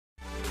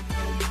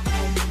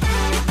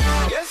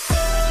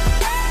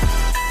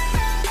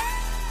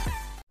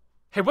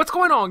Hey, what's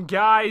going on,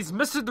 guys?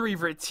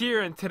 MrTheRevertz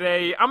here, and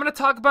today I'm going to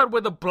talk about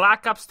where the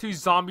Black Ops 2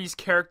 Zombies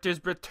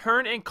characters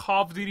return in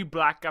Call of Duty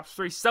Black Ops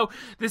 3. So,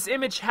 this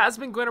image has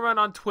been going around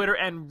on Twitter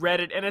and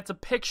Reddit, and it's a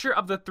picture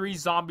of the 3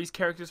 Zombies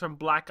characters from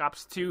Black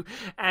Ops 2,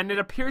 and it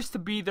appears to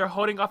be they're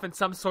holding off in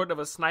some sort of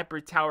a sniper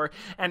tower.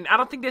 And I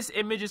don't think this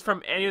image is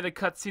from any of the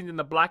cutscenes in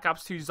the Black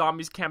Ops 2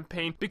 Zombies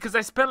campaign, because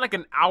I spent like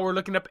an hour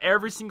looking up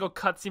every single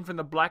cutscene from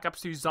the Black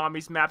Ops 2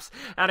 Zombies maps,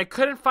 and I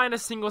couldn't find a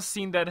single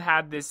scene that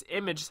had this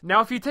image.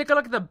 Now, if you take a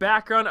look at the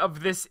background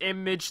of this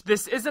image,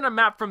 this isn't a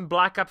map from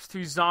Black Ops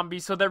 2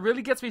 Zombies, so that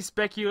really gets me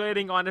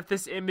speculating on if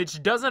this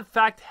image does in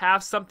fact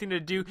have something to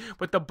do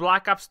with the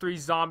Black Ops 3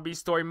 Zombie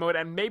story mode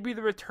and maybe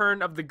the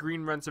return of the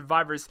Green Run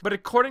survivors. But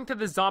according to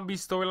the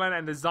Zombies storyline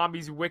and the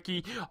Zombies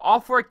wiki, all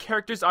 4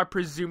 characters are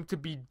presumed to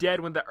be dead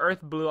when the Earth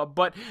blew up,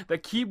 but the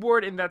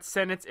keyword in that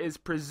sentence is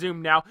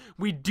presumed. Now,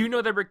 we do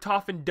know that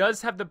Richtofen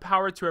does have the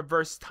power to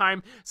reverse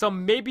time, so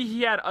maybe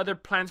he had other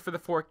plans for the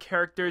 4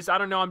 characters. I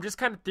don't know, I'm just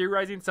kind of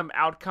theorizing some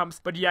outcomes,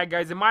 but yeah,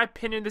 guys, in my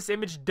opinion, this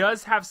image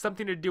does have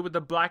something to do with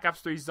the Black Ops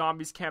 3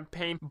 Zombies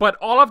campaign, but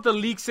all of the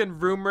leaks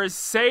and rumors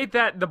say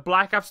that the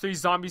Black Ops 3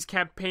 Zombies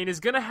campaign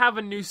is gonna have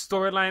a new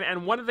storyline,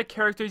 and one of the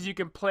characters you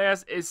can play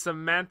as is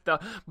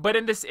Samantha. But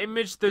in this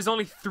image, there's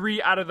only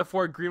 3 out of the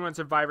 4 Green Run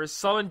survivors.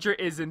 Sullinger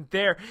isn't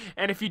there,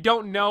 and if you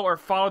don't know or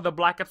follow the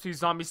Black Ops 3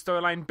 Zombies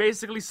storyline,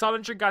 basically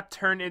Sullinger got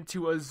turned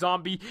into a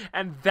zombie,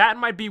 and that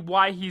might be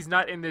why he's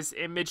not in this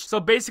image. So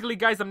basically,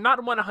 guys, I'm not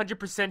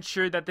 100%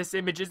 sure that this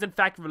image is in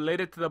fact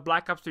related to the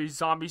Black Ops 3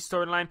 Zombie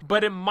storyline,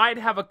 but it might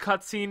have a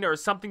cutscene or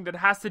something that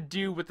has to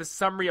do with the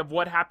summary of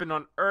what happened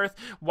on Earth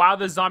while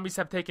the zombies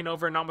have taken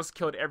over and almost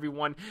killed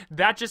everyone.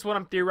 That's just what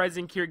I'm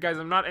theorizing here, guys.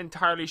 I'm not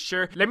entirely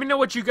sure. Let me know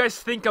what you guys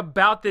think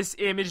about this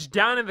image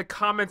down in the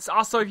comments.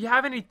 Also, if you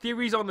have any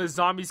theories on the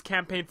Zombies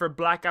campaign for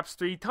Black Ops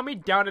 3, tell me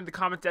down in the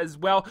comments as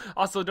well.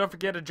 Also, don't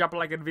forget to drop a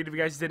like on the video if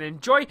you guys did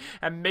enjoy,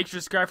 and make sure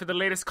to subscribe for the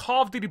latest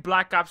Call of Duty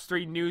Black Ops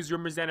 3 news,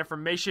 rumors, and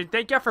information.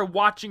 Thank you for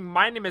watching.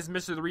 My name is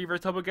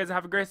MrTheRevertz. Hope you guys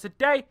have a great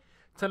day.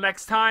 Till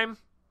next time,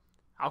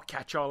 I'll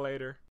catch y'all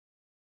later.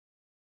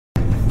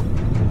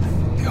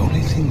 The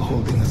only thing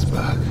holding us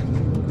back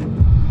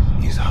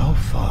is how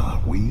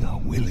far we are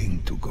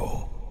willing to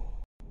go.